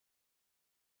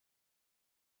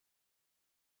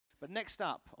But next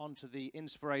up, onto the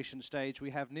inspiration stage, we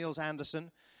have Nils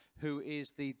Andersson, who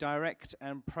is the Direct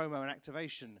and Promo and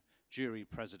Activation Jury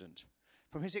President.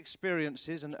 From his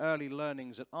experiences and early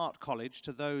learnings at art college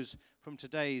to those from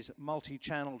today's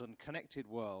multi-channeled and connected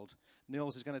world,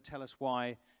 Nils is going to tell us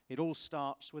why it all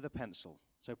starts with a pencil.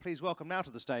 So please welcome now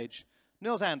to the stage,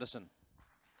 Nils Andersson.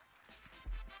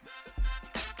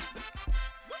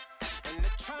 And the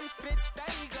trumpets,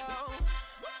 there you go.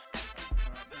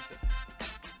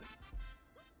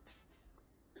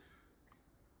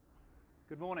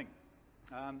 Good morning.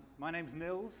 My name's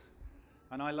Nils,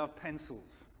 and I love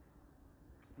pencils.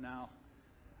 Now,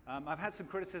 I've had some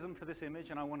criticism for this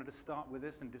image, and I wanted to start with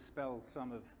this and dispel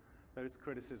some of those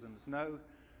criticisms. No,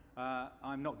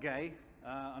 I'm not gay,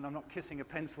 and I'm not kissing a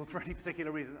pencil for any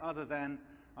particular reason other than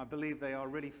I believe they are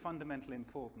really fundamentally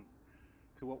important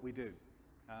to what we do.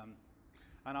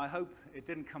 And I hope it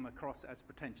didn't come across as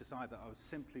pretentious either. I was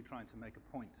simply trying to make a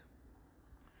point.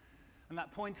 And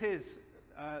that point is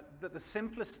that the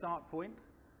simplest start point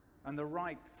and the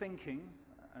right thinking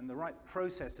and the right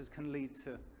processes can lead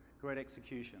to great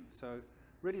execution. So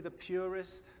really the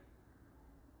purest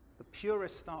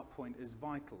start point is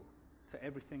vital to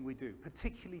everything we do,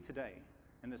 particularly today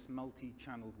in this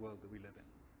multi-channeled world that we live in.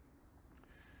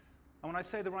 And when I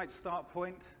say the right start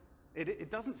point, it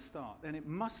doesn't start, and it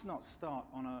must not start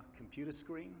on a computer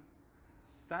screen.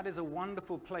 That is a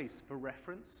wonderful place for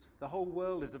reference. The whole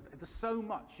world there's so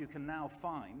much you can now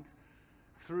find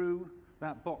through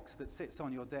that box that sits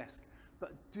on your desk.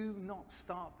 But do not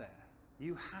start there.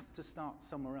 You have to start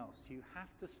somewhere else. You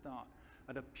have to start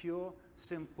at a pure,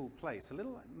 simple place. A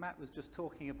little like Matt was just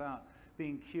talking about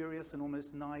being curious and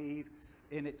almost naive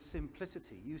in its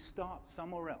simplicity. You start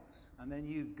somewhere else, and then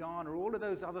you garner all of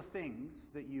those other things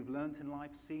that you've learned in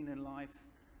life, seen in life,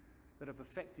 that have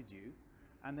affected you,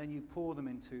 and then you pour them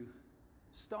into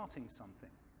starting something.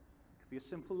 It could be a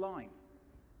simple line.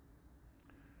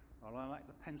 Well, I like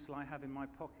the pencil I have in my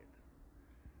pocket.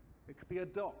 It could be a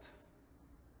dot.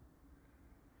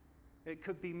 It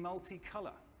could be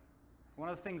multicolor. One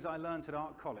of the things I learned at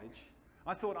art college,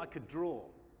 I thought I could draw,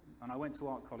 and I went to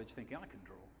art college thinking I can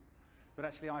draw. But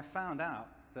actually I found out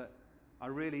that I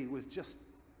really was just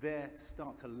there to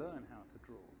start to learn how to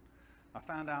draw. I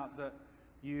found out that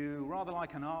you, rather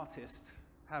like an artist,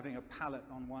 having a palette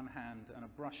on one hand and a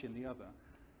brush in the other,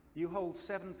 you hold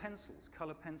 7 pencils,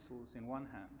 color pencils in one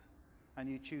hand, and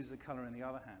you choose a color in the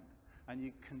other hand, and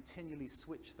you continually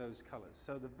switch those colors.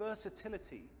 So the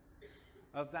versatility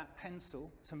of that pencil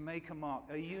to make a mark,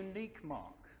 a unique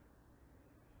mark,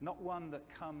 not one that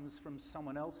comes from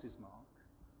someone else's mark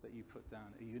that you put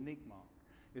down, a unique mark,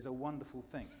 is a wonderful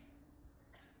thing.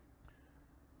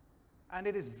 And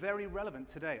it is very relevant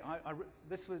today.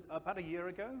 This was about a year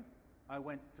ago. I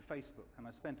went to Facebook and I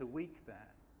spent a week there.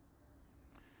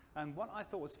 And what I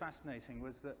thought was fascinating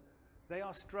was that they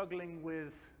are struggling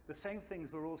with the same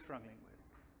things we're all struggling with.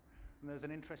 And there's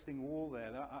an interesting wall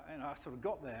there. And I sort of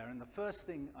got there, and the first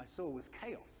thing I saw was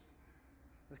chaos.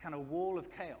 This kind of wall of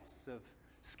chaos of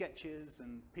sketches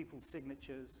and people's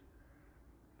signatures.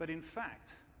 But in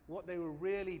fact, what they were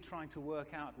really trying to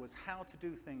work out was how to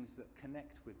do things that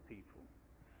connect with people.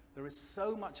 There is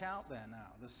so much out there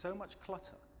now. There's so much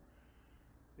clutter.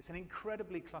 It's an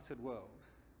incredibly cluttered world.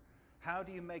 How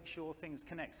do you make sure things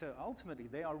connect? So ultimately,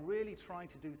 they are really trying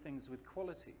to do things with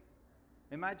quality.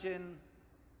 Imagine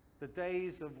the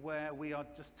days of where we are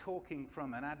just talking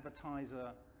from an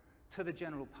advertiser to the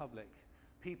general public.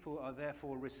 People are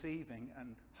therefore receiving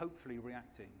and hopefully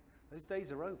reacting. Those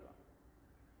days are over.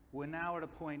 We're now at a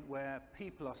point where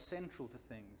people are central to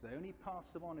things. They only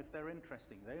pass them on if they're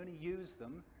interesting. They only use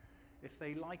them if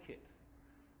they like it.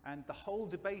 And the whole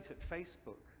debate at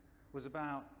Facebook was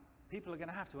about people are going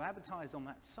to have to advertise on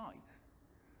that site.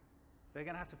 They're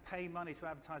going to have to pay money to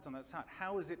advertise on that site.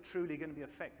 How is it truly going to be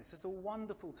effective? So it's a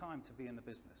wonderful time to be in the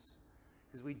business,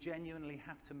 because we genuinely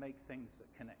have to make things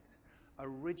that connect.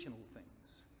 Original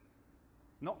things.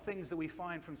 Not things that we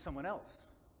find from someone else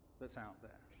that's out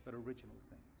there, but original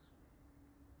things.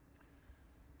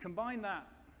 Combine that,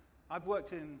 I've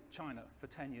worked in China for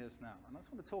 10 years now, and I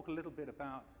just want to talk a little bit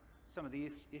about some of the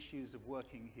issues of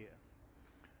working here.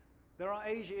 There are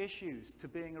Asia issues to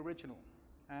being original,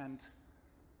 and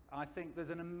I think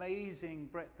there's an amazing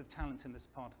breadth of talent in this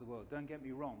part of the world, don't get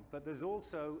me wrong, but there's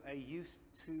also a used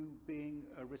to being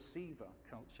a receiver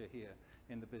culture here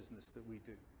in the business that we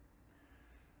do.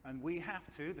 And we have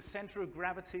to, the center of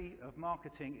gravity of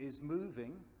marketing is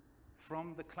moving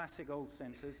from the classic old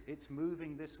centers, it's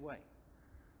moving this way.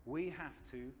 We have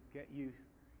to get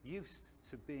used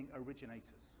to being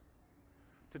originators,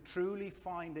 to truly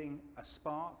finding a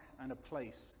spark and a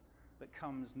place that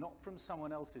comes not from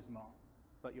someone else's mark,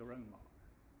 but your own mark.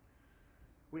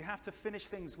 We have to finish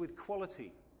things with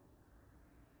quality,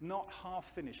 not half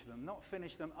finish them, not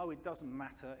finish them, oh, it doesn't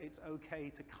matter, it's okay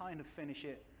to kind of finish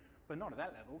it, but not at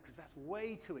that level, because that's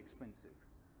way too expensive.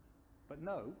 But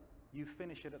no, you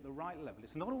finish it at the right level.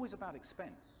 It's not always about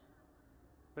expense,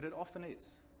 but it often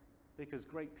is, because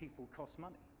great people cost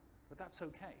money. But that's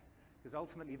okay, because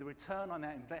ultimately the return on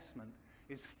that investment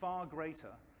is far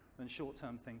greater than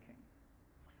short-term thinking.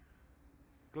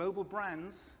 Global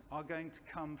brands are going to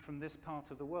come from this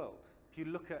part of the world. If you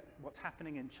look at what's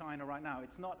happening in China right now,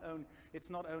 it's not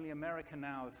only America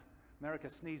now. If America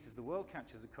sneezes, the world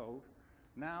catches a cold.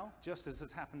 Now, just as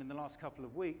has happened in the last couple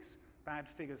of weeks, bad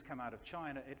figures come out of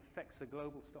China. It affects the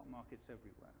global stock markets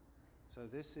everywhere. So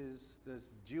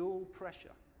there's dual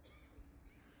pressure.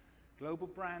 Global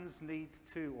brands need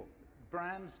to,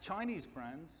 Chinese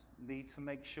brands need to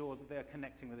make sure that they're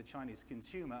connecting with the Chinese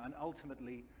consumer and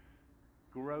ultimately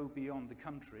grow beyond the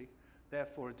country.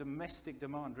 Therefore, a domestic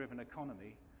demand-driven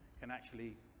economy can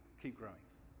actually keep growing.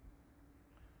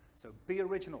 So be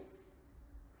original.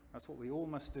 That's what we all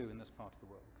must do in this part of the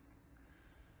world.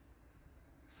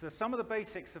 So some of the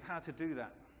basics of how to do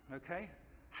that, okay?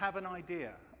 Have an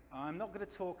idea. I'm not going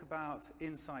to talk about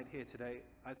insight here today.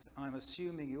 I'm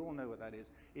assuming you all know what that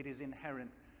is. It is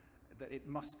inherent that it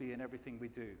must be in everything we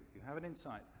do. You have an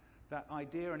insight. That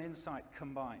idea and insight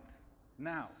combined.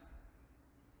 Now,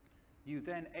 you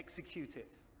then execute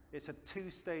it. It's a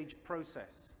two-stage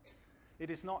process.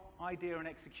 It is not idea and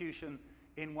execution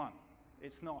in one.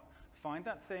 It's not find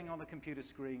that thing on the computer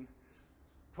screen,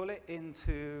 pull it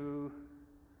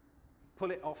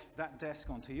off that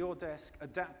desk onto your desk,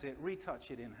 adapt it,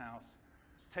 retouch it in-house,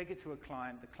 take it to a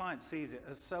client. The client sees it,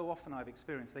 as so often I've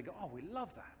experienced. They go, oh, we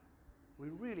love that. We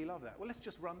really love that. Well, let's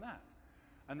just run that.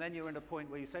 And then you're in a point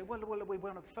where you say, well, we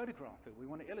want to photograph it. We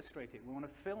want to illustrate it. We want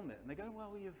to film it. And they go,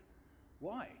 well,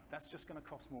 why? That's just going to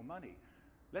cost more money.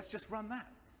 Let's just run that.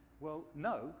 Well,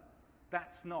 no,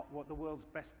 that's not what the world's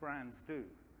best brands do.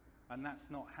 And that's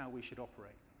not how we should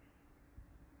operate.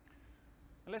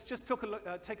 And let's just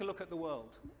take a look at the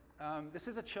world. This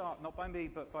is a chart, not by me,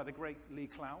 but by the great Lee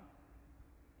Clow.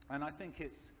 And I think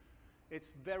it's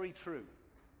very true.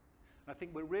 And I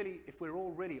think if we're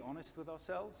all really honest with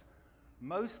ourselves,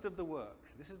 most of the work,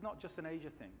 this is not just an Asia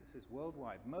thing, this is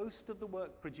worldwide, most of the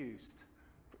work produced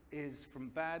is from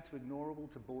bad to ignorable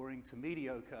to boring to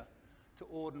mediocre to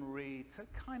ordinary to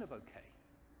kind of okay.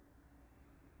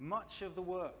 Much of the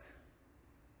work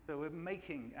that we're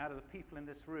making out of the people in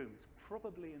this room is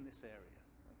probably in this area,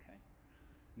 okay?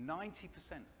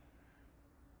 90%,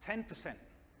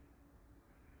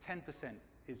 10%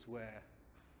 is where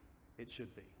it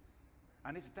should be.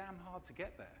 And it's damn hard to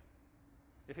get there.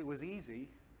 If it was easy,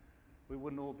 we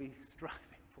wouldn't all be striving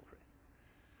for it.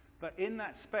 But in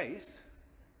that space,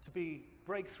 to be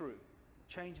breakthrough,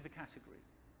 change the category,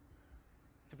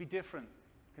 to be different,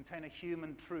 contain a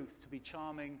human truth, to be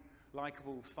charming,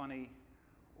 likable, funny,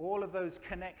 all of those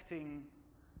connecting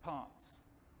parts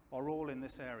are all in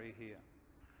this area here.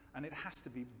 And it has to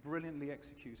be brilliantly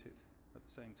executed at the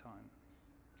same time.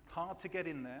 Hard to get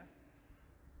in there,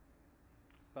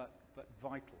 but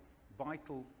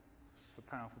vital for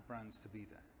powerful brands to be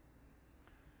there.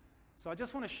 So I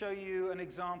just want to show you an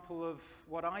example of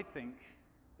what I think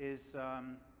is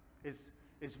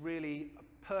really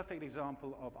a perfect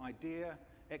example of idea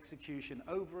execution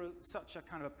over such a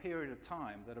kind of a period of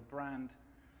time that a brand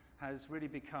has really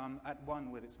become at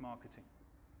one with its marketing.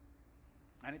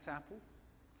 And it's Apple.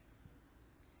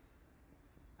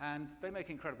 And they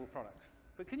make incredible products.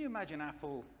 But can you imagine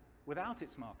Apple without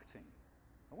its marketing?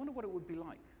 I wonder what it would be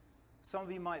like. Some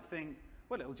of you might think,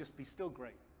 well, it'll just be still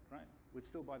great, right? We'd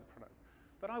still buy the product.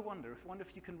 But I wonder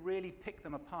if you can really pick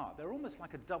them apart. They're almost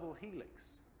like a double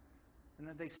helix. And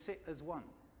then they sit as one,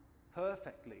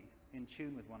 perfectly in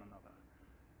tune with one another.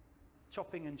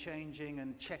 Chopping and changing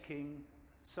and checking,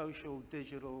 social,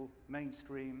 digital,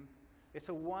 mainstream. It's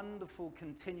a wonderful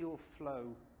continual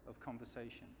flow of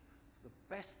conversation. So the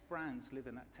best brands live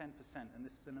in that 10%, and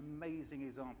this is an amazing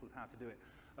example of how to do it.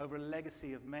 Over a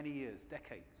legacy of many years,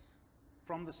 decades,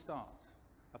 from the start,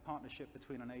 a partnership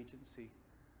between an agency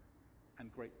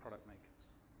and great product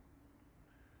makers.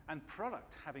 And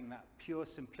product having that pure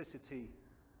simplicity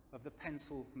of the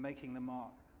pencil making the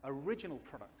mark, original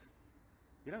product.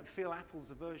 You don't feel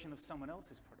Apple's a version of someone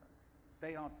else's product.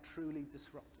 They are truly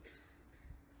disruptors.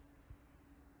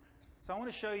 So I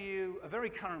want to show you a very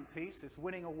current piece. It's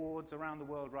winning awards around the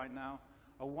world right now.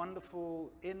 A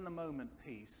wonderful, in-the-moment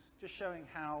piece, just showing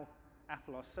how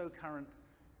Apple are so current,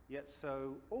 yet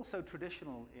also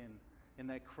traditional in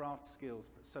their craft skills,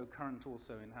 but so current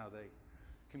also in how they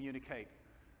communicate.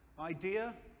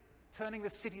 Idea, turning the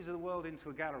cities of the world into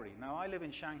a gallery. Now, I live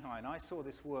in Shanghai, and I saw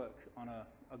this work on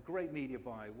a great media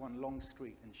buy, one long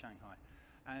street in Shanghai,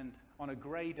 and on a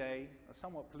grey day, a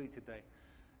somewhat polluted day,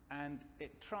 and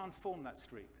it transformed that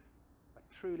street.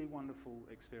 A truly wonderful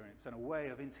experience and a way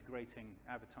of integrating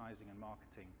advertising and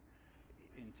marketing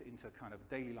into kind of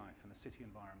daily life and a city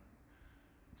environment.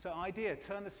 So idea,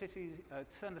 turn the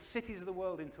cities of the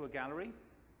world into a gallery.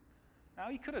 Now,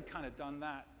 you could have kind of done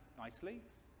that nicely.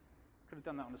 Could have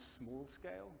done that on a small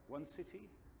scale, one city.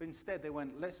 But instead, they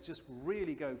went, let's just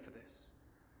really go for this.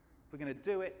 If we're going to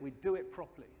do it, we do it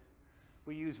properly.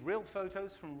 We use real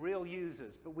photos from real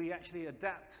users, but we actually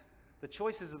adapt the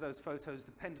choices of those photos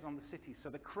dependent on the city. So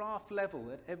the craft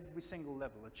level, at every single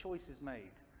level, a choice is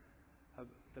made.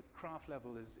 The craft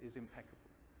level is impeccable.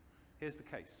 Here's the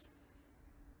case.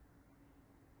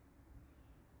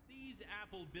 These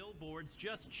Apple billboards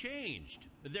just changed.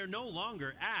 They're no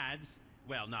longer ads.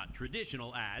 Well, not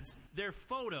traditional ads. They're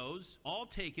photos, all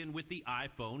taken with the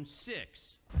iPhone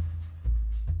 6.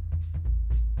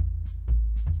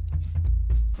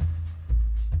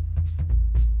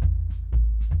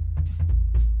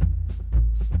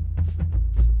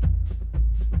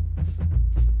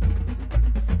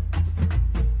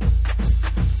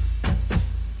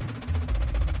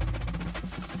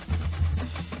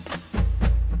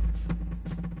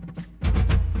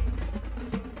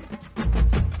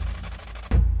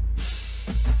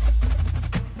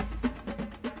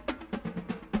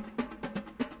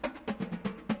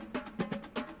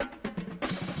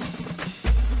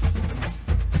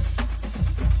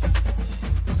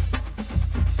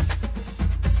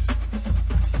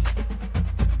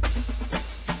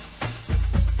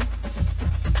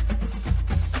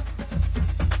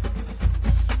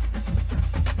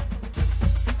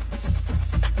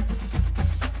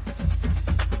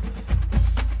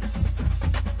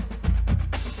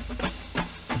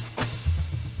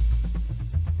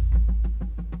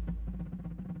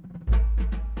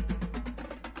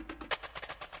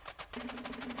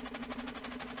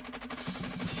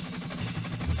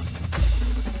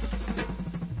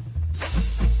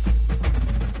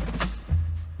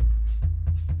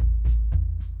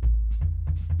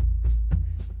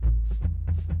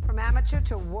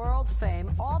 To world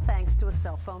fame, all thanks to a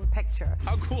cell phone picture.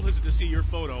 How cool is it to see your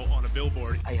photo on a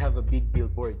billboard? I have a big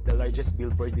billboard, the largest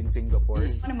billboard in Singapore.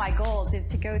 One of my goals is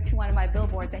to go to one of my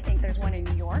billboards. I think there's one in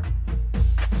New York.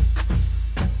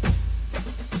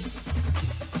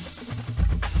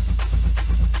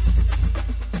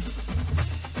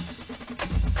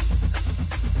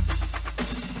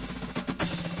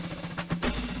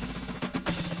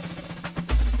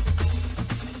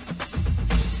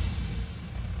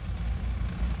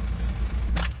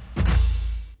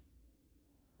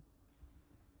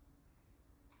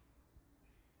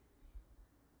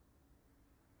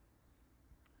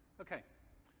 Okay,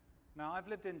 now I've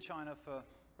lived in China for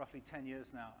roughly 10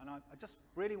 years now, and I just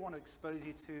really want to expose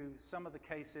you to some of the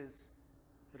cases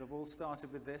that have all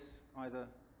started with this, either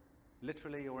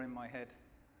literally or in my head,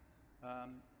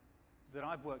 that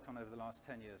I've worked on over the last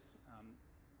 10 years.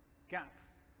 Gap,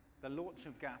 the launch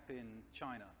of Gap in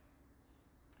China.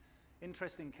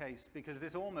 Interesting case, because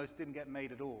this almost didn't get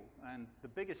made at all, and the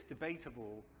biggest debate of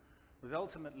all was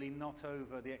ultimately not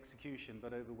over the execution,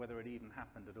 but over whether it even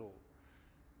happened at all.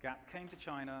 Gap came to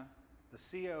China. The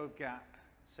CEO of Gap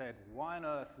said, why on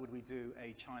earth would we do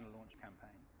a China launch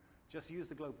campaign? Just use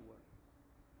the global word.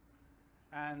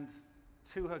 And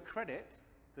to her credit,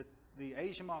 the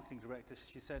Asia marketing director,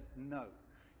 she said, no,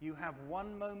 you have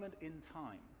one moment in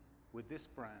time with this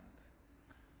brand.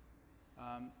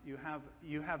 You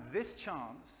have this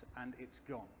chance and it's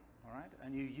gone, all right?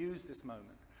 And you use this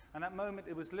moment. And that moment,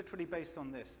 it was literally based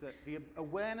on this, that the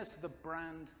awareness of the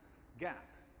brand Gap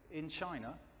in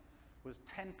China was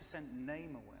 10%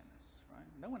 name awareness, right?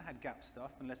 No one had Gap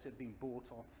stuff unless it had been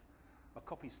bought off a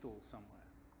copy stall somewhere.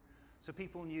 So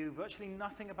people knew virtually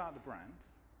nothing about the brand.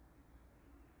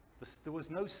 There was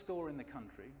no store in the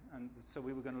country, and so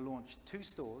we were going to launch 2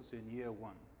 stores in year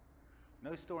 1.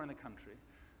 No store in the country.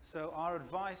 So our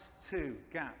advice to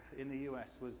Gap in the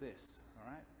US was this,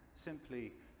 all right?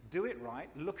 Simply do it right,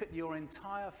 look at your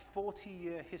entire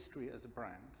 40-year history as a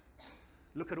brand,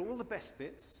 look at all the best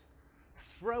bits,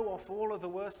 throw off all of the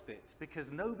worst bits,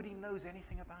 because nobody knows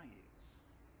anything about you.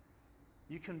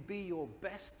 You can be your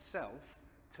best self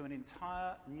to an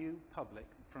entire new public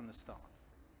from the start.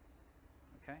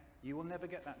 Okay? You will never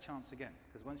get that chance again,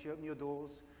 because once you open your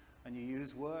doors and you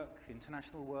use work,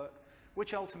 international work,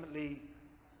 which ultimately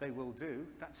they will do,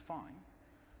 that's fine.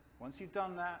 Once you've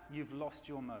done that, you've lost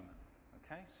your moment.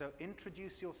 Okay? So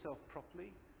introduce yourself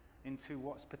properly, into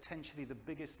what's potentially the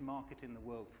biggest market in the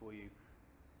world for you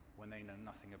when they know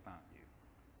nothing about you.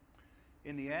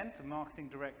 In the end, the marketing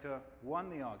director won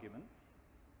the argument,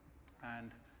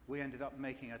 and we ended up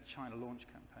making a China launch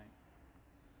campaign.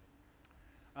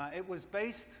 It was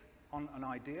based on an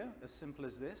idea as simple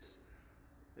as this.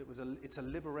 It's a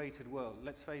liberated world.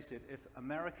 Let's face it, if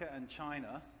America and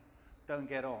China don't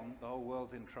get on, the whole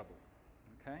world's in trouble,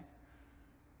 okay?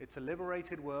 It's a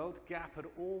liberated world. Gap had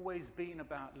always been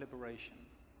about liberation,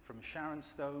 from Sharon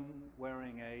Stone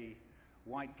wearing a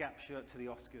white Gap shirt to the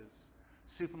Oscars,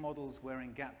 supermodels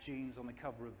wearing Gap jeans on the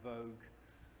cover of Vogue,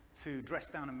 to Dress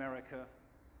Down America,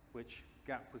 which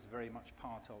Gap was very much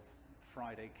part of,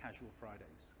 Casual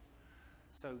Fridays.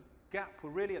 So Gap were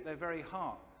really at their very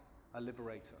heart a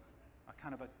liberator, a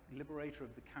kind of a liberator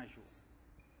of the casual.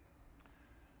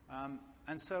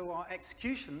 And so our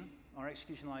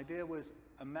executional idea was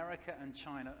America and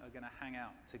China are going to hang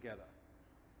out together.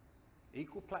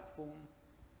 Equal platform,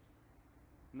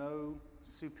 no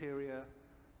superior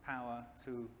power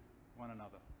to one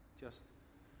another, just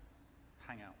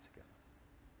hang out together.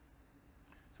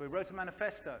 So we wrote a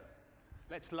manifesto.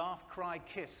 Let's laugh, cry,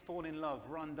 kiss, fall in love,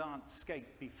 run, dance,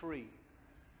 skate, be free.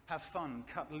 Have fun,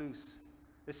 cut loose,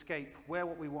 escape, wear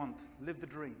what we want, live the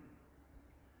dream,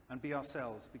 and be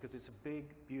ourselves, because it's a big,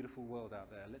 beautiful world out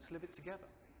there. Let's live it together,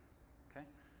 okay?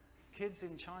 Kids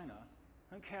in China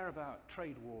don't care about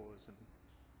trade wars and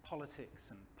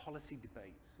politics and policy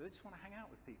debates. They just want to hang out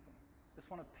with people. They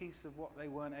just want a piece of what they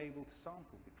weren't able to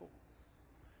sample before.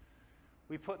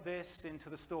 We put this into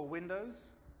the store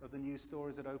windows of the new store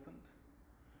as it opened.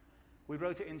 We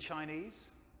wrote it in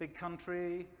Chinese, big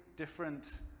country,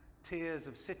 different tiers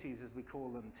of cities, as we call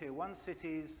them. Tier 1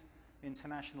 cities,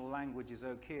 international language is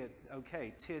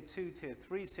okay. Tier 2, Tier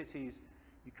 3 cities,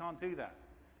 you can't do that.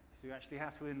 So you actually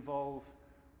have to involve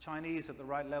Chinese at the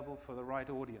right level for the right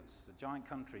audience. It's a giant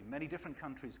country, many different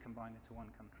countries combined into one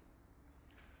country.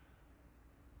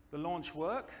 The launch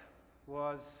work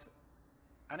was,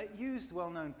 and it used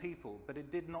well-known people, but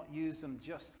it did not use them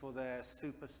just for their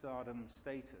superstardom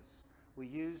status. We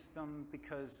used them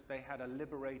because they had a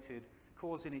liberated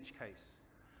cause in each case.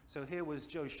 So here was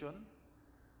Zhou Shun,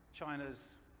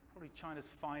 probably China's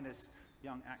finest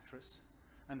young actress,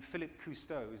 and Philippe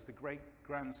Cousteau is the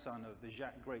great-grandson of the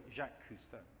great Jacques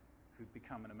Cousteau, who'd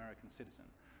become an American citizen.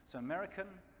 So American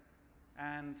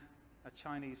and a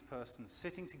Chinese person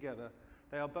sitting together,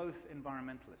 they are both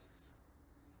environmentalists.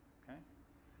 Okay?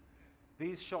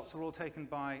 These shots were all taken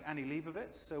by Annie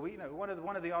Leibovitz. So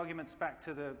one of the arguments back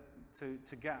to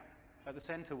Gap at the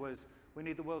center was, we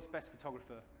need the world's best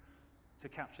photographer to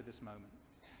capture this moment.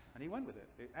 And he went with it.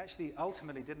 It actually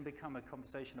ultimately didn't become a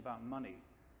conversation about money,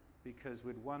 because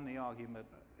we'd won the argument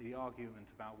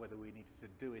about whether we needed to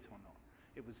do it or not.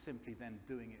 It was simply then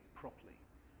doing it properly.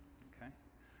 Okay?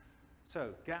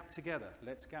 So gap together.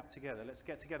 Let's gap together. Let's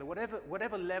get together.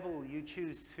 Whatever level you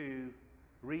choose to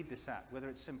read this at, whether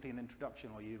it's simply an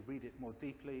introduction or you read it more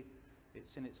deeply,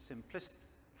 it's in its simplest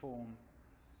form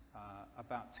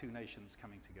about two nations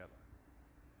coming together.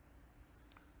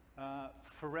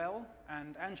 Pharrell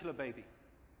and Angelababy.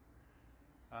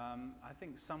 I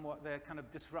think somewhat they're kind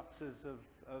of disruptors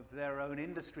of their own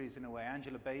industries in a way.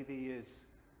 Angelababy is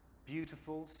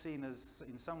beautiful, seen as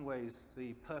in some ways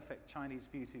the perfect Chinese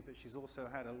beauty, but she's also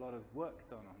had a lot of work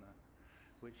done on her,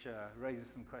 which raises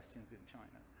some questions in China.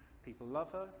 People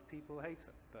love her, people hate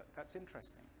her, but that's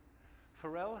interesting.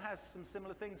 Pharrell has some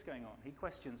similar things going on. He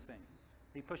questions things,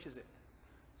 he pushes it.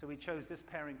 So we chose this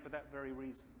pairing for that very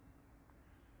reason.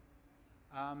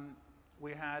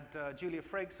 We had Julia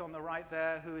Frakes on the right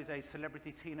there, who is a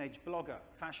celebrity teenage blogger,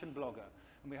 fashion blogger.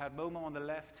 And we had Momo on the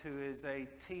left, who is a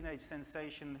teenage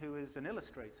sensation, who is an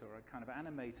illustrator, a kind of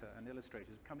animator and illustrator.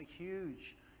 It's become a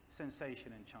huge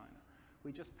sensation in China.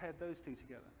 We just paired those two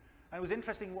together. And it was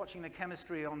interesting watching the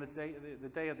chemistry on the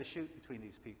day of the shoot between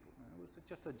these people. It was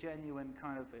just a genuine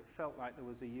kind of, it felt like there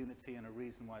was a unity and a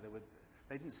reason why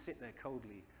they didn't sit there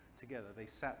coldly together. They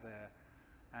sat there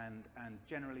and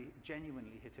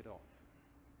genuinely hit it off.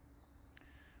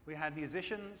 We had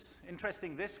musicians.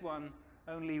 Interesting, this one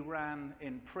only ran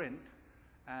in print,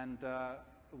 and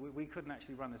we couldn't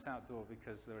actually run this outdoor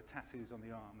because there are tattoos on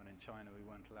the arm, and in China we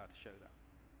weren't allowed to show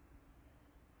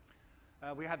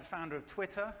that. We had the founder of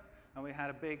Twitter, and we had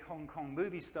a big Hong Kong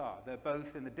movie star. They're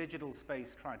both in the digital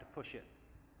space trying to push it.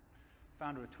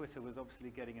 Founder of Twitter was obviously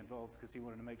getting involved because he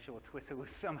wanted to make sure Twitter was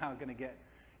somehow going to get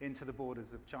into the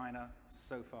borders of China.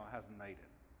 So far hasn't made it.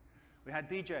 We had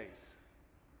DJs.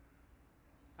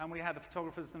 And we had the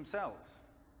photographers themselves.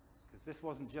 Because this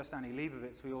wasn't just Annie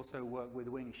Leibovitz, we also worked with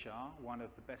Wing Shah, one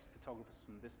of the best photographers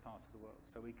from this part of the world.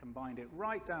 So we combined it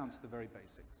right down to the very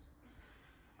basics.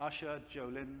 Usher,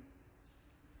 Jolin,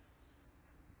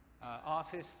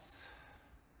 artists.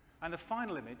 And the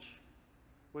final image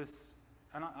was,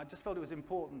 and I just felt it was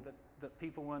important that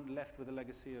people weren't left with a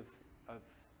legacy of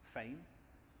fame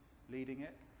leading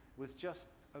it, was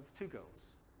just of two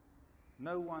girls.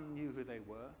 No one knew who they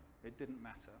were. It didn't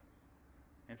matter.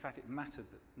 In fact, it mattered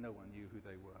that no one knew who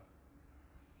they were,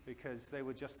 because they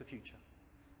were just the future.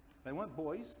 They weren't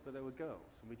boys, but they were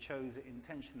girls, and we chose it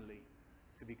intentionally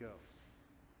to be girls.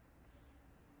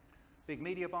 Big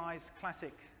media buys,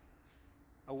 classic,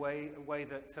 a way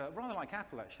that, rather like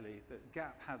Apple actually, that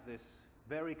Gap have this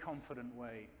very confident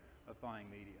way of buying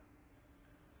media.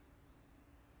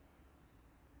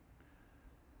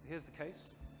 Here's the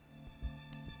case.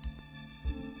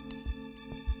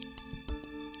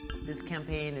 This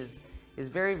campaign is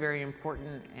very, very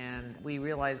important, and we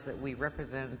realize that we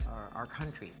represent our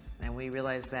countries, and we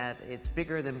realize that it's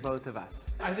bigger than both of us.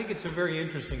 I think it's a very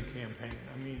interesting campaign.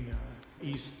 I mean,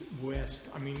 East, West,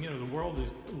 I mean, you know, the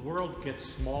world gets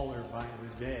smaller by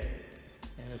the day,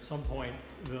 and at some point,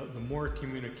 the more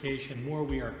communication, more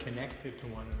we are connected to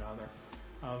one another,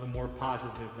 the more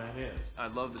positive that is. I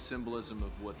love the symbolism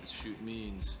of what this shoot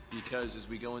means, because as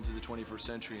we go into the 21st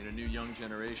century and a new young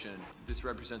generation, this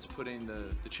represents putting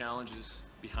the challenges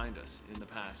behind us in the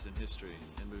past and history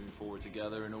and moving forward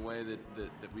together in a way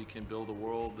that we can build a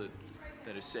world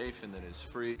that is safe and that is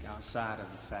free. Outside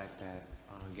of the fact that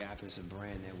Gap is a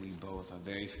brand that we both are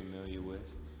very familiar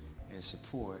with and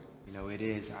support, you know, it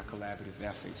is our collaborative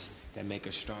efforts that make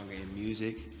us stronger in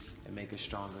music, that make us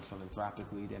stronger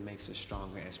philanthropically, that makes us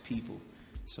stronger as people.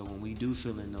 So when we do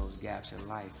fill in those gaps in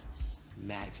life,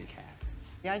 magic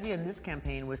happens. The idea in this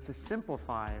campaign was to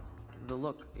simplify the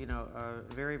look, you know,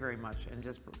 very, very much, and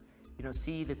just, you know,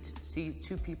 see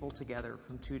two people together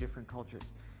from two different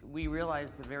cultures. We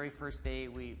realized the very first day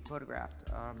we photographed,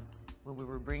 when we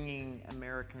were bringing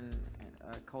American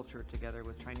culture together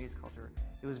with Chinese culture,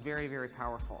 it was very, very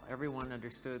powerful. Everyone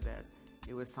understood that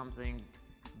it was something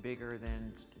bigger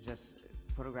than just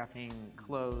photographing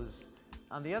clothes.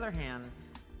 On the other hand,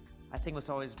 I think what's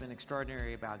always been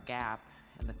extraordinary about Gap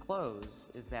and the clothes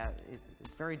is that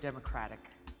it's very democratic.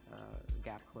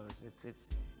 Gap clothes, it's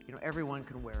you know, everyone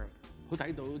can wear it. 好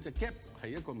睇到即 Gap 係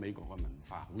一個美國嘅文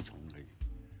化好重嘅，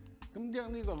咁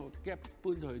將呢個 Gap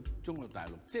搬去中國大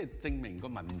陸，即係證明個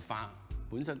文化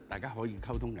本身大家可以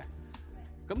溝通嘅。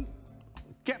咁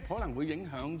Gap 可能會影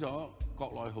響咗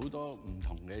國內好多唔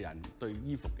同嘅人對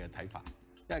衣服嘅睇法，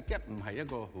因為 Gap 唔係一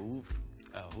個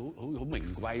好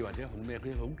名貴或者好咩，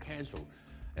佢好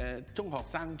casual， 中學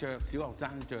生着、小學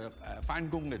生着、返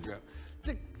工嘅着，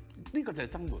即係呢個就係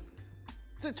生活。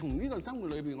即係從呢個生活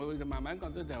裏邊，我就慢慢覺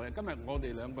得就係今日我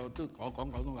哋兩個都我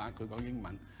講廣東話，佢講英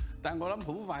文，但係我諗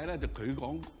好快咧就佢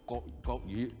講國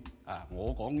語，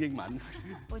我講英文。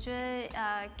我覺得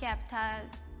Gap 它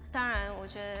當然，我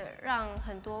覺得讓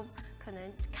很多可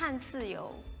能看似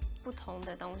有不同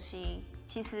的東西，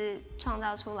其實創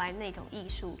造出來那種藝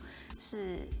術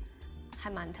是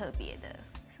還蠻特別的，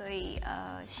所以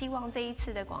希望這一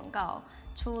次的廣告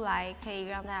出來可以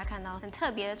讓大家看到很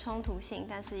特別的衝突性，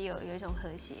但是有一種和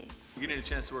諧。Getting a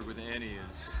chance to work with Annie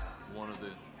is one of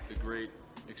the great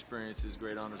experiences,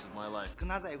 great honors of my life. 跟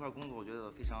他在一块工作，我觉得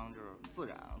非常就是自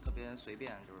然，特别随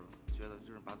便，就是觉得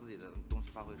就是把自己的东西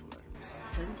发挥出来。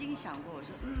曾经想过，我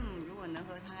说如果能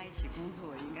和他一起工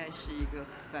作，应该是一个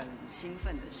很兴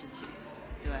奋的事情。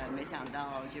对，没想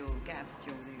到就 Gap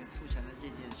就那个促成了这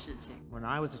件事情。When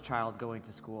I was a child going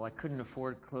to school, I couldn't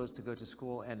afford clothes to go to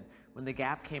school, and when the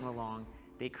Gap came along,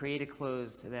 they created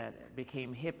clothes that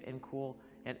became hip and cool,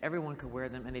 and everyone could wear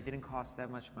them, and they didn't cost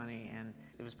that much money, and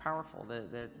it was powerful.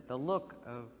 The look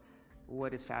of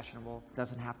what is fashionable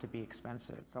doesn't have to be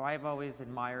expensive. So I've always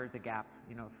admired the Gap,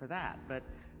 you know, for that. But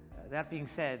that being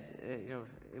said, you know,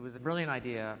 it was a brilliant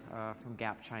idea from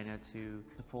Gap China to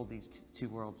pull these two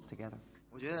worlds together.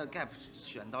 我觉得 Gap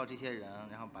选到这些人，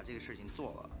然后把这个事情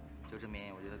做了，就证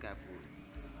明我觉得 Gap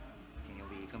挺牛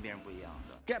逼，跟別人不一樣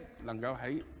的。Gap 能夠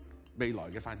喺未來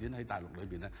嘅發展喺大陸裏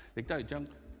邊咧，亦都係將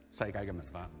世界嘅文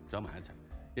化走埋一齊，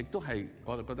亦都係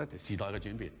我哋覺得時代嘅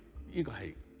轉變，呢個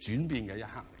係轉變嘅一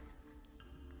刻。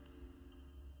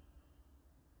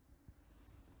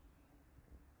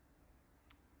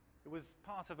It was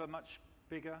part of a much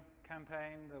bigger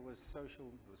campaign. There was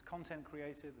content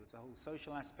created, there was a whole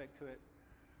social aspect to it.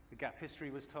 The Gap history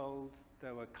was told.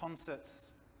 There were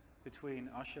concerts between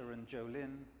Usher and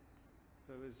Jolin.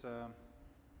 So it was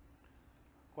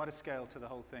quite a scale to the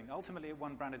whole thing. Ultimately, it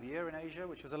won Brand of the Year in Asia,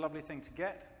 which was a lovely thing to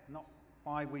get, not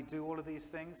why we do all of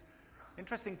these things.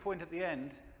 Interesting point at the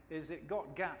end, is it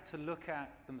got Gap to look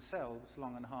at themselves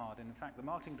long and hard. And in fact, the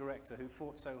marketing director who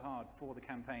fought so hard for the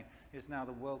campaign is now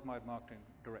the worldwide marketing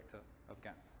director of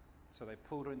Gap. So they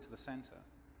pulled her into the center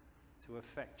to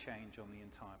effect change on the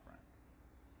entire brand.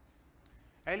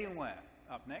 Alienware,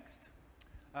 up next.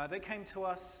 They came to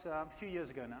us a few years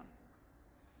ago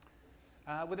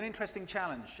now with an interesting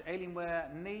challenge.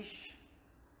 Alienware, niche,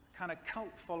 kind of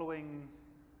cult following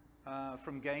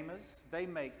from gamers. They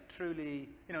make truly,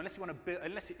 you know, unless you want to build,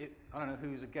 I don't know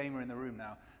who's a gamer in the room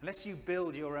now, unless you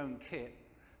build your own kit,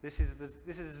 this is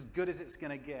as good as it's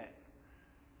going to get.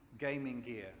 Gaming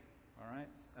gear, all right,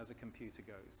 as a computer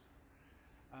goes.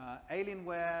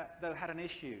 Alienware, though, had an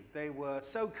issue. They were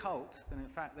so cult that, in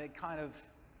fact, they kind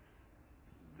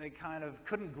of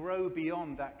couldn't grow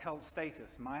beyond that cult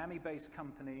status. Miami-based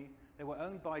company. They were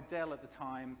owned by Dell at the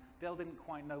time. Dell didn't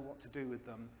quite know what to do with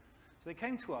them. So they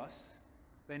came to us.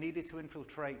 They needed to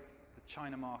infiltrate the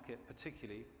China market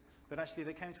particularly, but actually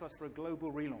they came to us for a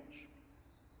global relaunch,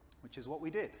 which is what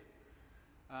we did.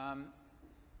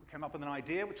 We came up with an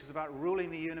idea which was about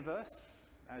ruling the universe,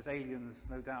 as aliens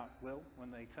no doubt will when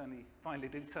they finally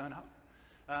do turn up.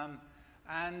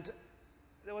 And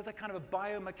there was a kind of a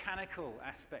biomechanical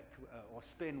aspect or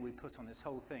spin we put on this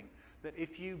whole thing, that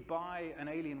if you buy an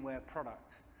Alienware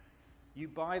product, you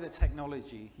buy the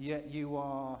technology, yet you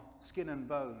are skin and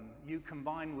bone. You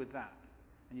combine with that,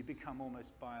 and you become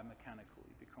almost biomechanical.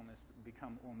 You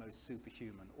become almost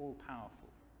superhuman, all-powerful.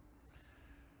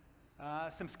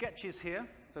 Some sketches here.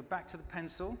 So back to the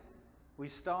pencil. We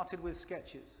started with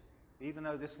sketches, even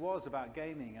though this was about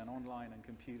gaming and online and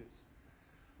computers.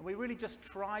 And we really just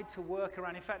tried to work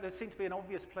around. In fact, there seemed to be an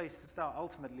obvious place to start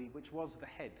ultimately, which was the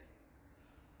head.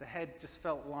 The head just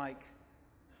felt like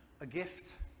a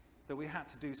gift that we had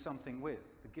to do something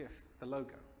with, the gift, the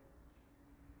logo.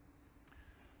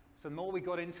 So the more we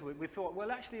got into it, we thought,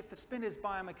 well, actually, if the spin is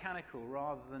biomechanical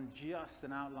rather than just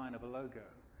an outline of a logo,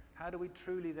 how do we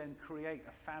truly then create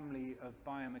a family of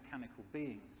biomechanical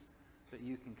beings that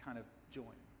you can kind of join?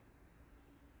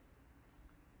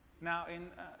 Now,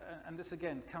 and this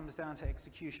again comes down to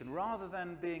execution. Rather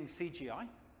than being CGI,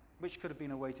 which could have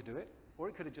been a way to do it, or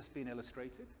it could have just been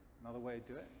illustrated, another way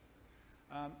to do it,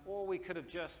 or we could have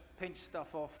just pinched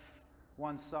stuff off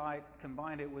one side,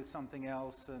 combined it with something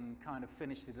else, and kind of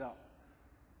finished it up,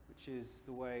 which is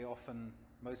the way often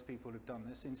most people have done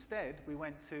this. Instead, we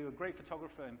went to a great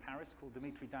photographer in Paris called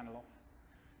Dmitry Danilov,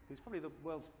 who's probably the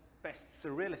world's best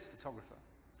surrealist photographer.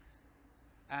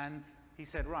 And he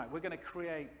said, right, we're going to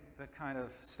create the kind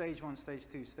of stage 1, stage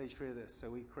 2, stage 3 of this. So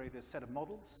we created a set of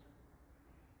models,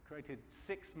 created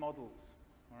 6 models,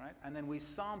 all right? And then we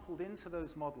sampled into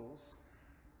those models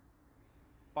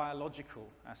biological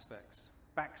aspects,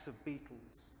 backs of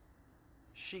beetles,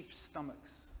 sheep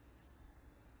stomachs,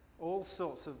 all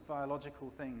sorts of biological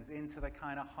things into the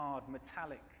kind of hard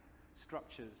metallic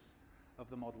structures of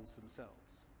the models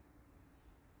themselves.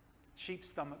 Sheep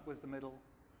stomach was the middle.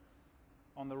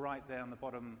 On the right there, on the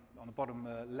bottom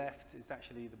left, is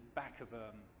actually the back of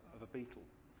a beetle.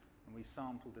 And we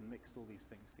sampled and mixed all these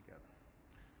things together.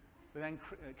 We then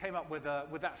came up with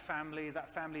that family. That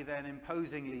family then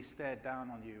imposingly stared down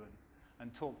on you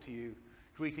and talked to you.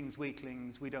 Greetings,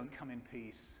 weaklings, we don't come in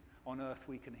peace. On earth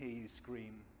we can hear you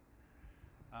scream.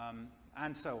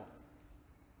 And so on.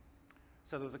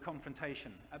 So there was a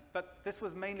confrontation. But this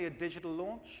was mainly a digital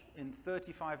launch in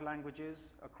 35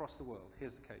 languages across the world.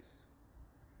 Here's the case.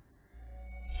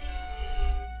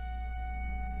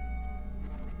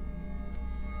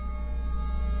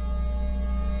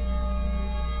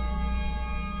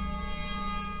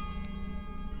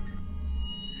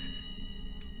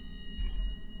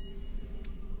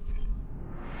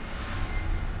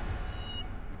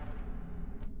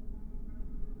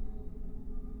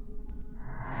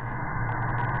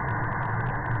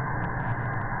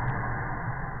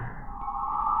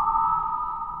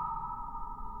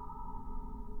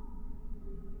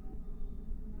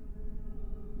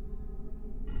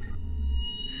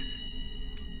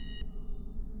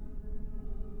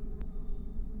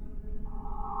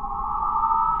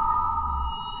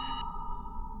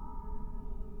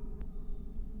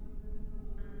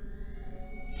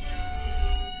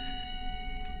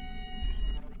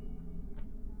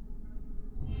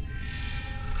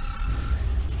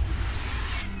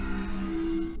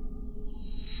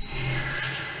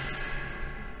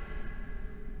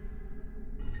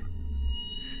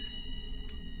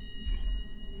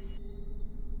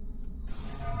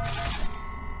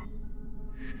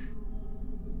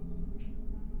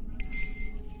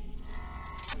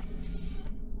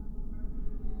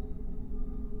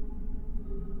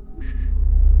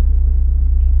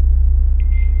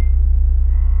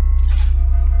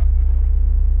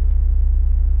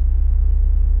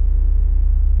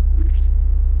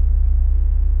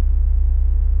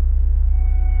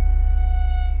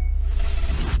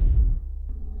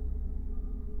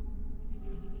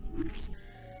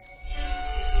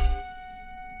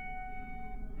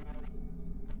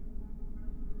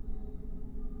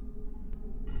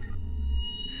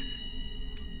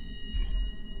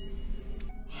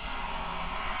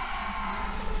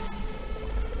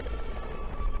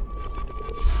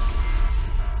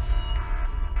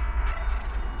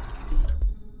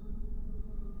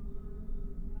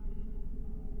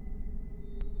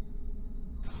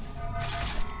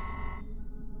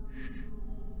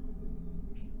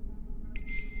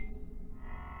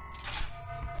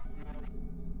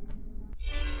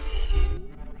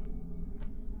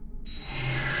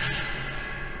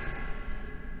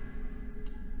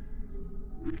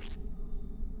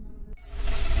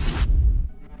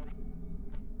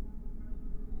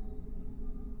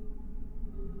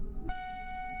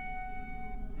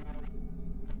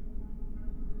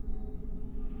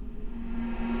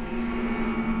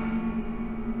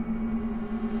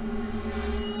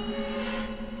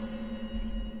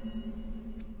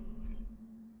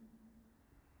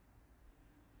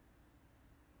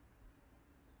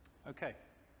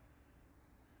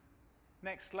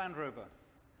 Next, Land Rover.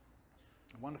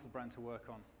 A wonderful brand to work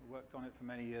on. I worked on it for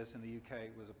many years in the UK.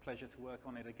 It was a pleasure to work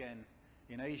on it again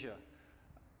in Asia.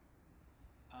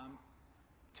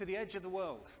 To the edge of the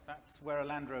world, that's where a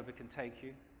Land Rover can take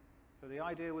you. So the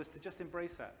idea was to just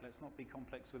embrace that. Let's not be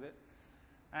complex with it.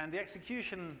 And the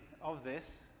execution of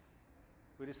this,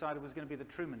 we decided was going to be the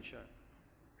Truman Show.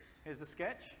 Here's the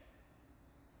sketch.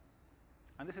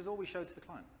 And this is all we showed to the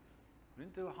client. We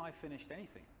didn't do a high-finished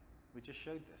anything. We just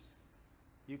showed this.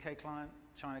 UK client,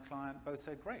 China client, both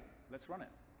said, great, let's run it.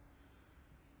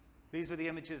 These were the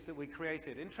images that we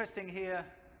created. Interesting here,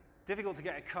 difficult to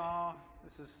get a car.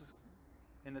 This is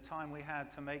in the time we had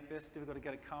to make this, difficult to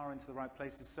get a car into the right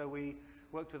places. So we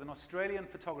worked with an Australian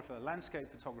photographer, landscape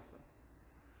photographer.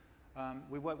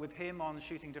 We worked with him on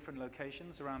shooting different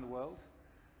locations around the world.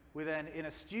 We then, in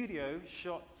a studio,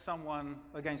 shot someone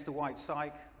against a white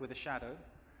cyc with a shadow.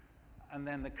 And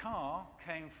then the car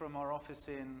came from our office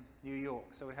in New York.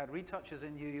 So we had retouchers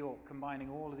in New York combining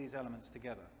all of these elements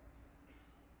together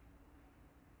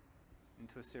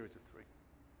into a series of 3.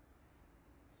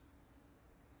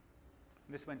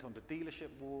 And this went onto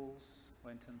dealership walls,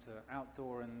 went into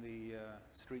outdoor in the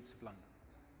streets of London.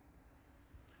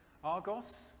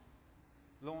 Argos,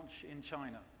 launch in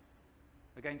China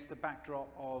against the backdrop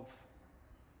of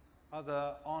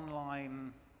other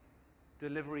online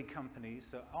delivery companies.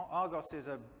 So Argos is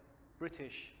a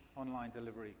British online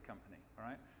delivery company, all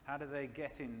right? How do they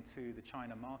get into the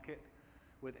China market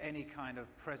with any kind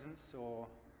of presence or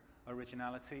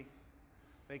originality?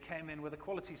 They came in with a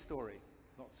quality story.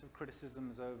 Lots of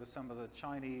criticisms over some of the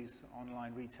Chinese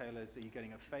online retailers. Are you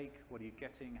getting a fake? What are you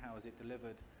getting? How is it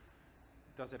delivered?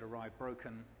 Does it arrive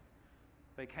broken?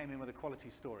 They came in with a quality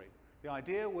story. The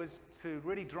idea was to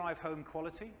really drive home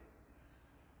quality.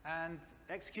 And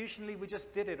executionally, we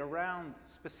just did it around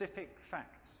specific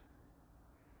facts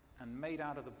and made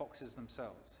out of the boxes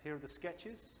themselves. Here are the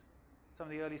sketches, some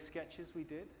of the early sketches we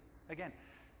did. Again,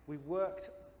 we worked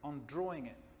on drawing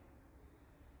it,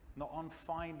 not on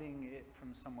finding it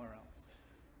from somewhere else.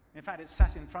 In fact, it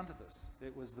sat in front of us.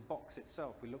 It was the box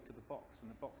itself. We looked at the box,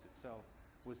 and the box itself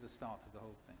was the start of the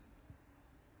whole thing.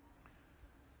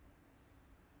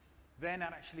 Then it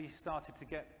actually started to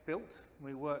get built.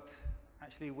 We worked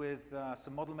actually with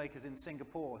some model makers in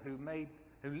Singapore who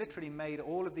literally made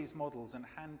all of these models and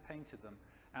hand painted them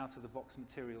out of the box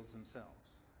materials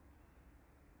themselves.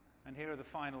 And here are the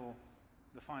final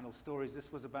stories.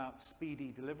 This was about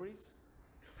speedy deliveries,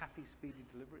 happy speedy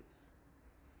deliveries.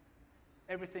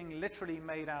 Everything literally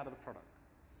made out of the product.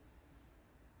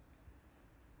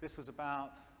 This was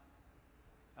about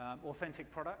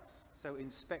authentic products, so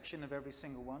inspection of every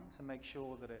single one to make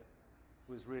sure that it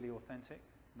was really authentic,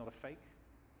 not a fake.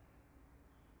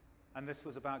 And this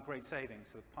was about great savings,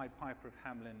 so the Pied Piper of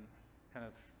Hamelin kind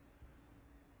of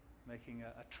making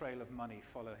a trail of money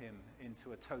follow him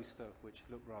into a toaster which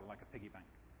looked rather like a piggy bank.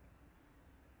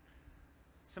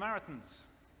 Samaritans,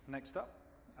 next up.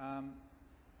 I'm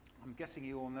guessing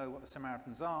you all know what the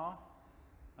Samaritans are.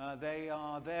 They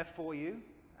are there for you,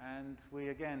 and we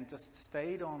again just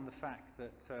stayed on the fact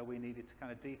that we needed to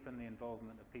kind of deepen the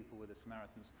involvement of people with the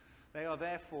Samaritans. They are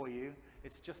there for you.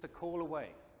 It's just a call away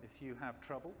if you have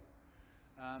trouble.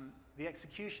 The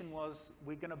execution was,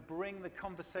 we're going to bring the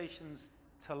conversations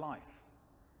to life,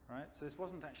 right? So this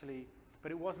wasn't actually,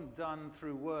 but it wasn't done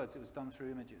through words, it was done through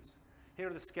images. Here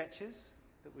are the sketches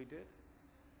that we did.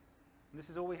 And this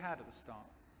is all we had at the start,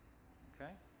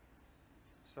 okay?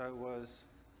 So it was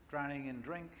drowning in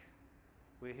drink.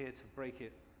 We're here to break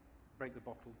the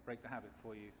bottle, break the habit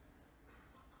for you.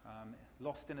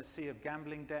 Lost in a sea of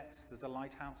gambling debts, there's a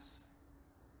lighthouse.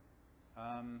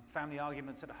 Family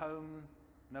arguments at home,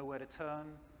 nowhere to turn,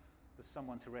 there's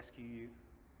someone to rescue you.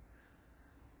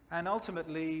 And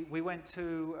ultimately, we went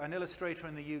to an illustrator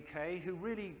in the UK who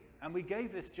really, and we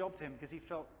gave this job to him because he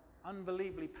felt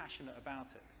unbelievably passionate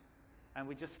about it. And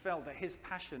we just felt that his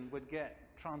passion would get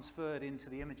transferred into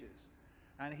the images.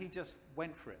 And he just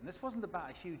went for it. And this wasn't about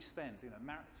a huge spend. You know,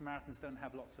 Samaritans don't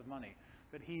have lots of money.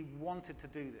 But he wanted to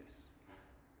do this.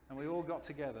 And we all got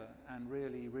together and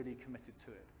really, really committed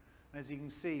to it. And as you can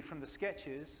see, from the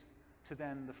sketches to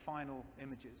then the final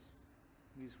images,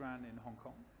 these ran in Hong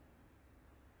Kong.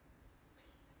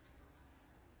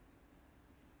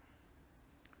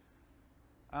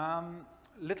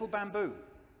 Little Bamboo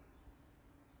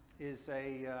is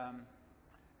a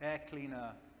air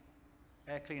cleaner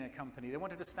company. They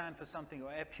wanted to stand for something,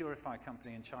 or air purifier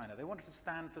company in China. They wanted to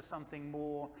stand for something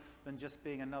more than just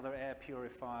being another air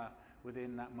purifier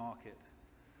within that market.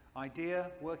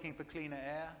 Idea, working for cleaner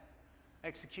air.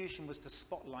 Execution was to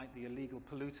spotlight the illegal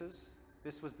polluters.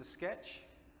 This was the sketch.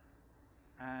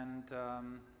 And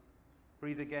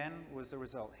Breathe Again was the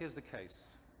result. Here's the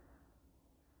case.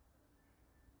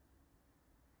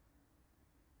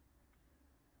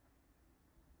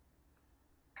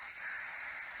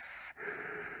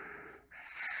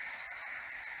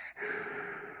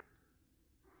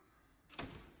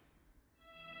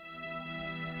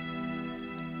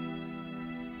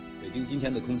北京今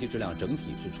天的空气质量整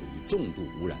体是处于重度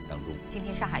污染当中。今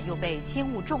天上海又被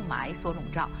轻雾重霾所笼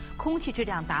罩，空气质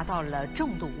量达到了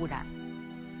重度污染。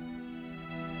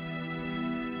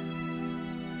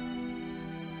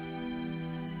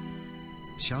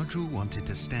Xiaozhu wanted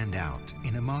to stand out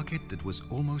in a market that was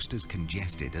almost as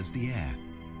congested as the air.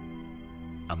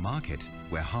 A market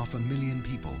where 500,000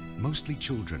 people, mostly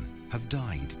children, have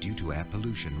died due to air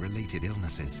pollution-related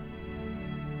illnesses.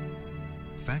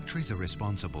 Factories are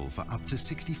responsible for up to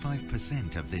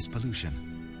 65% of this pollution.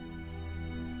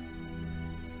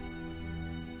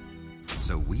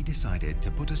 So we decided to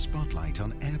put a spotlight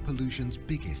on air pollution's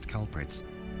biggest culprits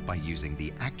by using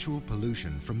the actual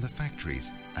pollution from the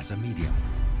factories as a medium.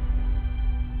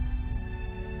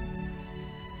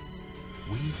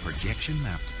 We projection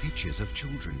mapped pictures of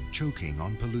children choking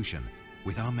on pollution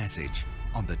with our message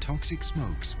on the toxic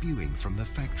smoke spewing from the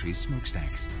factory's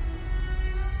smokestacks.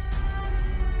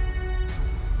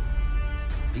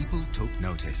 People took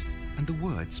notice, and the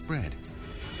word spread.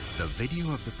 The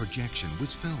video of the projection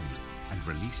was filmed and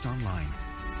released online.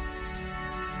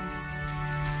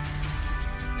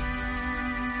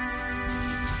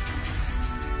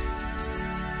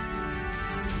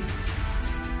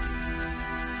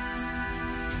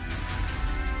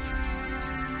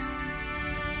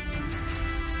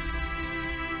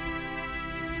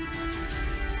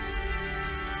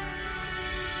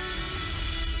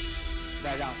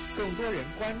来让更多人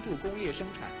关注工业生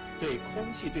产对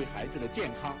空气对孩子的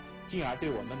健康，进而对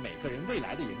我们每个人未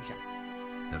来的影响。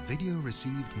The video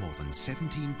received more than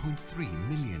 17.3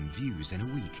 million views in a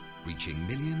week, reaching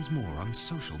millions more on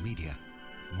social media.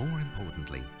 More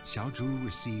importantly, Xiaozhu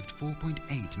received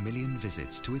 4.8 million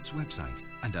visits to its website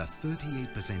and a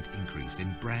 38% increase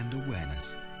in brand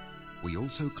awareness. We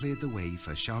also cleared the way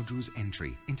for Xiaozhu's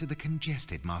entry into the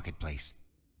congested marketplace.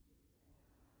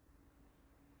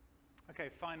 Okay,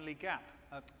 finally,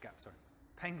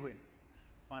 Penguin,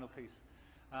 final piece.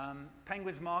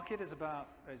 Penguin's market is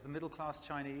the middle-class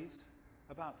Chinese,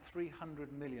 about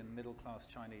 300 million middle-class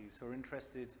Chinese who are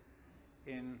interested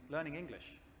in learning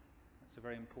English. It's a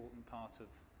very important part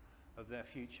of their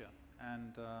future.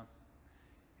 And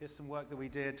here's some work that we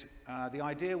did. The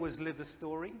idea was live the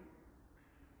story.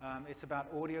 It's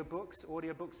about audiobooks.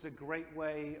 Audiobooks is a great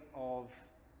way of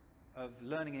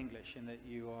learning English in that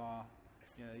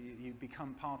you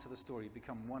become part of the story, you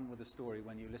become one with the story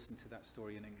when you listen to that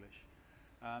story in English.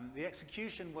 The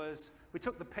execution was, we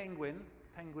took the penguin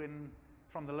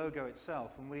from the logo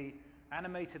itself, and we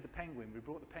animated the penguin. We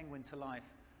brought the penguin to life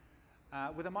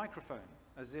with a microphone,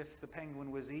 as if the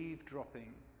penguin was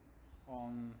eavesdropping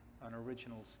on an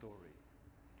original story.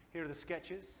 Here are the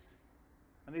sketches,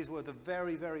 and these were the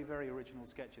very, very, very original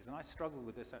sketches. And I struggled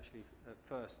with this actually at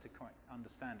first to quite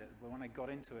understand it, but when I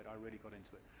got into it, I really got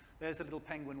into it. There's a little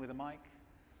penguin with a mic,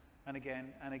 and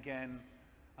again,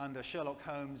 under Sherlock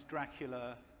Holmes,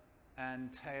 Dracula,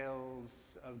 and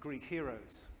tales of Greek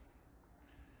heroes.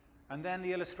 And then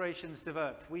the illustrations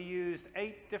developed. We used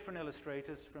 8 different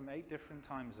illustrators from 8 different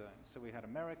time zones. So we had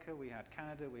America, we had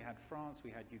Canada, we had France,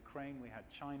 we had Ukraine, we had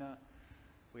China,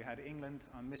 we had England.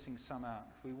 I'm missing some out.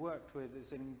 We worked with,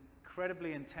 it's an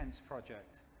incredibly intense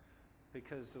project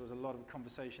because there was a lot of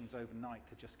conversations overnight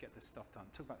to just get this stuff done.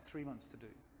 It took about 3 months to do.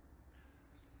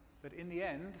 But in the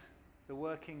end, the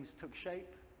workings took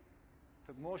shape,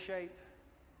 took more shape.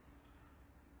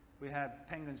 We had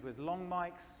penguins with long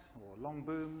mics, or long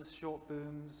booms, short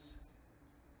booms,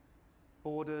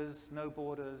 borders, no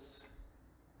borders.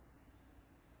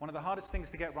 One of the hardest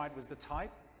things to get right was the type,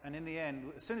 and in the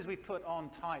end, as soon as we put on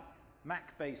type,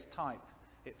 Mac-based type,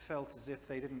 it felt as if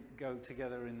they didn't go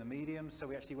together in the medium, so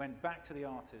we actually went back to the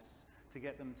artists to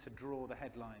get them to draw the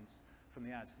headlines from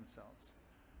the ads themselves.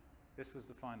 This was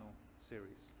the final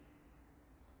series.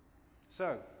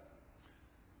 So,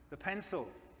 the pencil.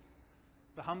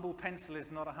 The humble pencil is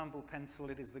not a humble pencil,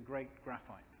 it is the great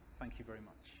graphite. Thank you very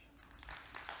much.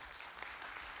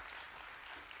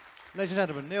 Ladies and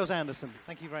gentlemen, Nils Andersson,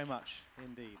 thank you very much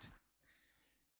indeed.